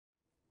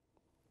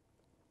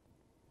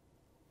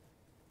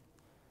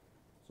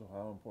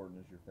how important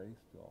is your faith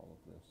to all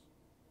of this?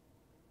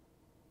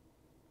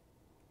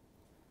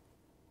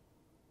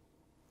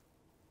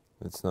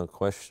 It's no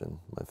question.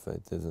 My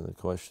faith isn't a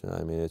question.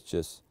 I mean, it's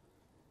just...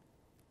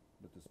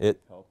 But does faith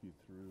It, help you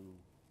through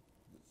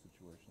a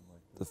situation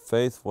like the this?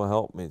 faith will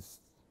help me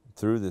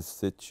through this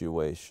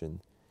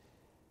situation.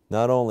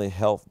 Not only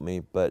help me,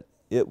 but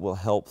it will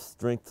help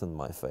strengthen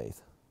my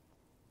faith.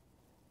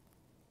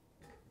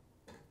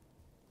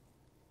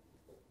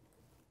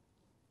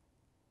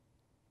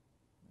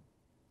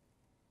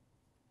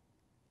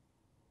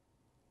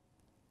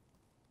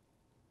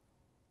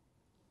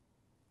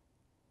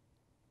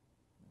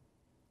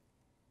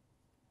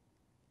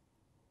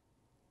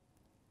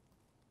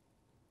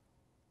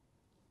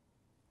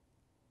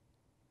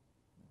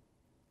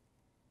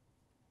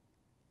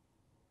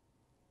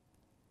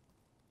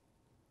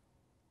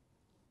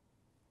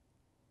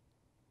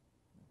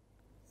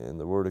 In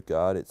the Word of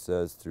God, it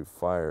says through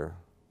fire,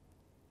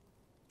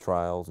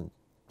 trials, and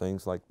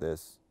things like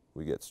this,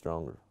 we get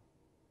stronger.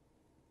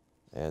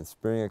 And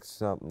experiencing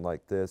something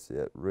like this,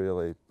 it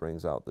really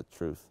brings out the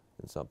truth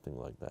in something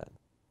like that.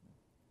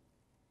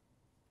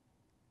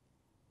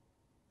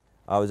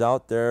 I was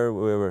out there,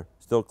 we were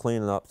still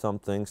cleaning up some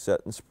things,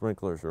 setting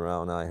sprinklers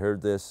around, and I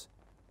heard this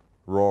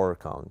roar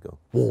come, go,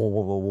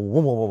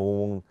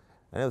 and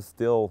it was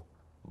still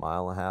a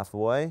mile and a half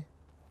away,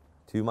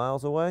 2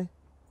 miles away,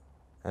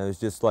 and it was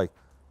just like,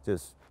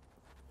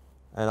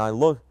 and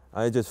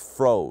I just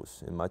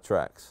froze in my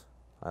tracks.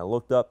 I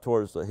looked up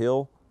towards the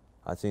hill,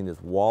 I seen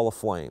this wall of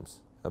flames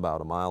about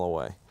a mile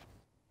away.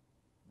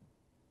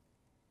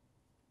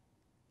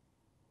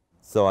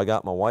 So I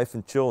got my wife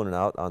and children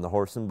out on the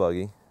horse and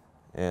buggy,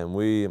 and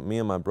me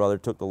and my brother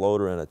took the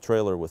loader and a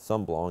trailer with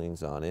some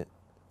belongings on it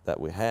that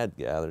we had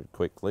gathered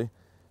quickly,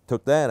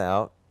 took that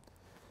out,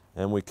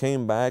 and we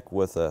came back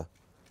with a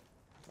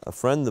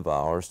friend of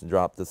ours to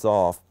drop this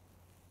off.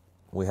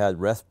 We had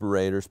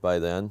respirators by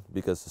then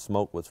because the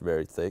smoke was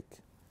very thick.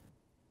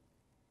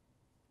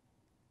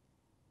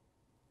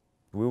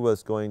 We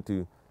was going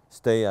to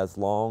stay as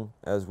long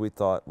as we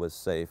thought was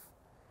safe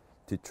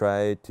to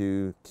try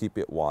to keep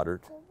it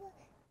watered.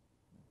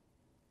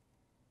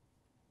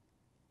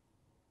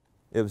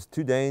 It was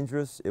too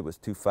dangerous, it was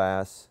too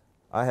fast.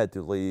 I had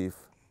to leave.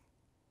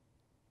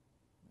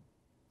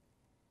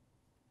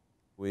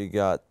 We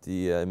got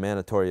the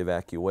mandatory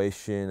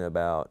evacuation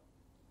about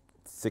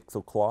 6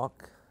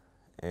 o'clock,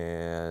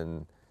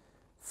 and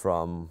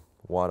from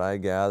what I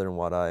gathered and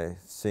what I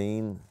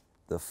seen,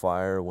 the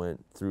fire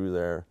went through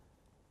there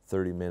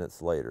 30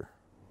 minutes later.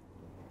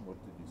 What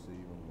did you see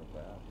when you went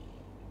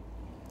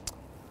back?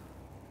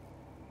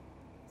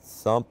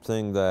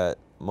 Something that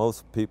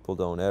most people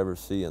don't ever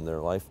see in their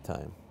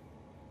lifetime.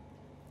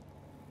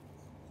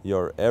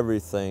 Your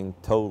everything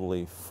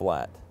totally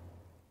flat.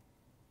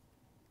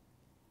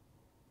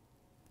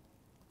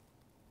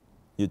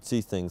 You'd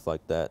see things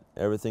like that.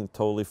 Everything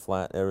totally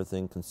flat,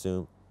 everything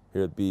consumed.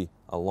 Here'd be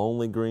a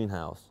lonely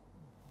greenhouse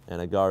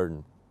and a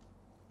garden.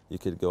 You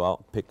could go out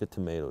and pick a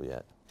tomato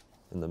yet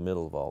in the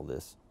middle of all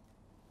this.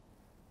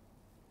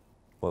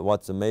 But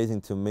what's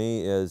amazing to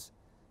me is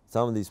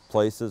some of these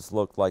places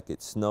look like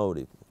it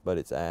snowed, but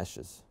it's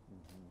ashes.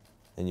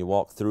 And you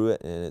walk through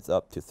it and it's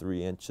up to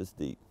 3 inches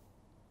deep.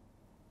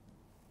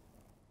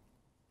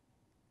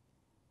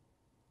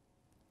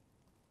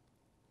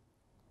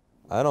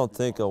 I don't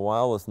think a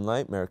wildest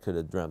nightmare could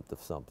have dreamt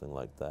of something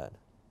like that.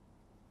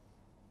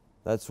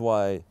 That's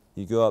why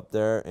you go up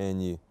there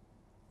and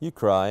you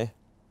cry,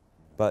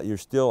 but you're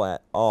still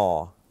at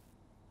awe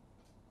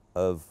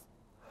of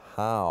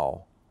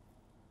how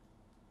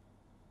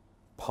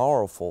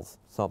powerful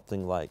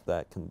something like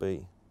that can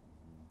be.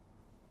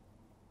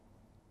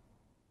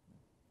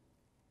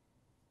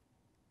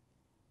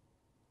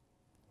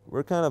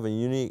 We're kind of a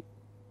unique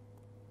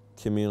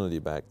community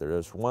back there.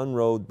 There's one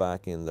road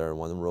back in there,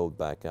 one road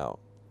back out.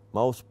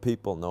 Most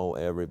people know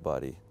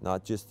everybody,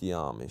 not just the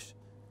Amish.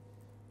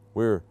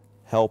 We're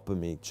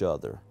helping each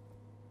other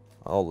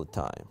all the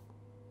time.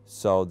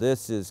 So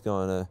this is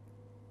gonna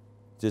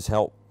just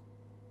help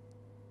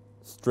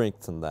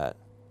strengthen that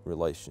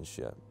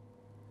relationship.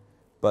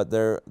 But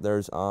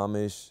there's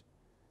Amish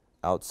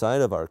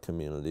outside of our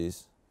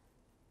communities,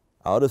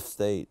 out of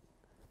state,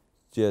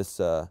 just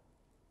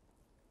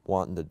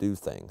wanting to do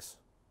things.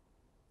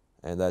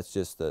 And that's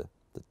just the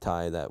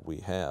tie that we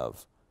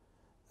have,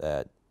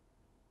 that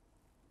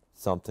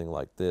something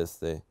like this,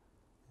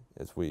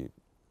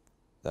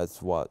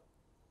 that's what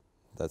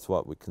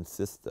we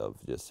consist of,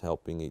 just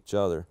helping each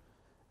other.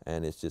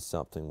 And it's just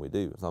something we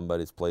do.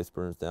 Somebody's place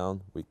burns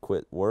down, we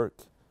quit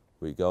work,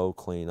 we go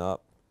clean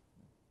up.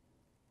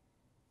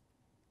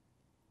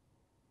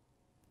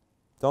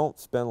 Don't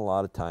spend a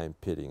lot of time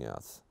pitying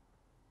us.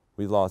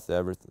 We lost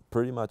everything,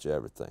 pretty much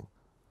everything.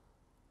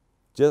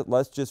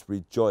 Let's just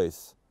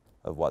rejoice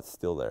of what's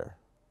still there.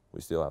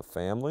 We still have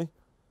family.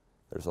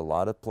 There's a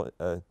lot of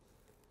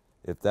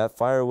if that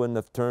fire wouldn't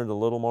have turned a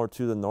little more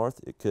to the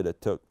north, it could have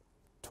took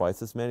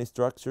twice as many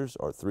structures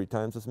or 3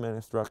 times as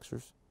many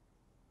structures.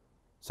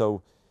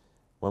 So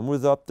when we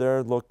was up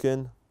there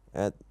looking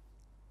at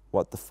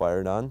what the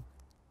fire done,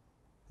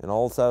 and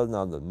all of a sudden,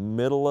 on the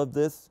middle of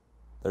this,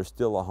 there's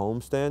still a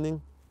home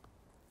standing,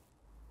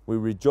 we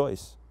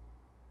rejoice.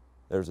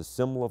 There's a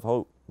symbol of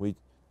hope. We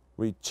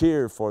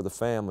cheer for the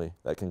family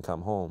that can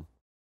come home.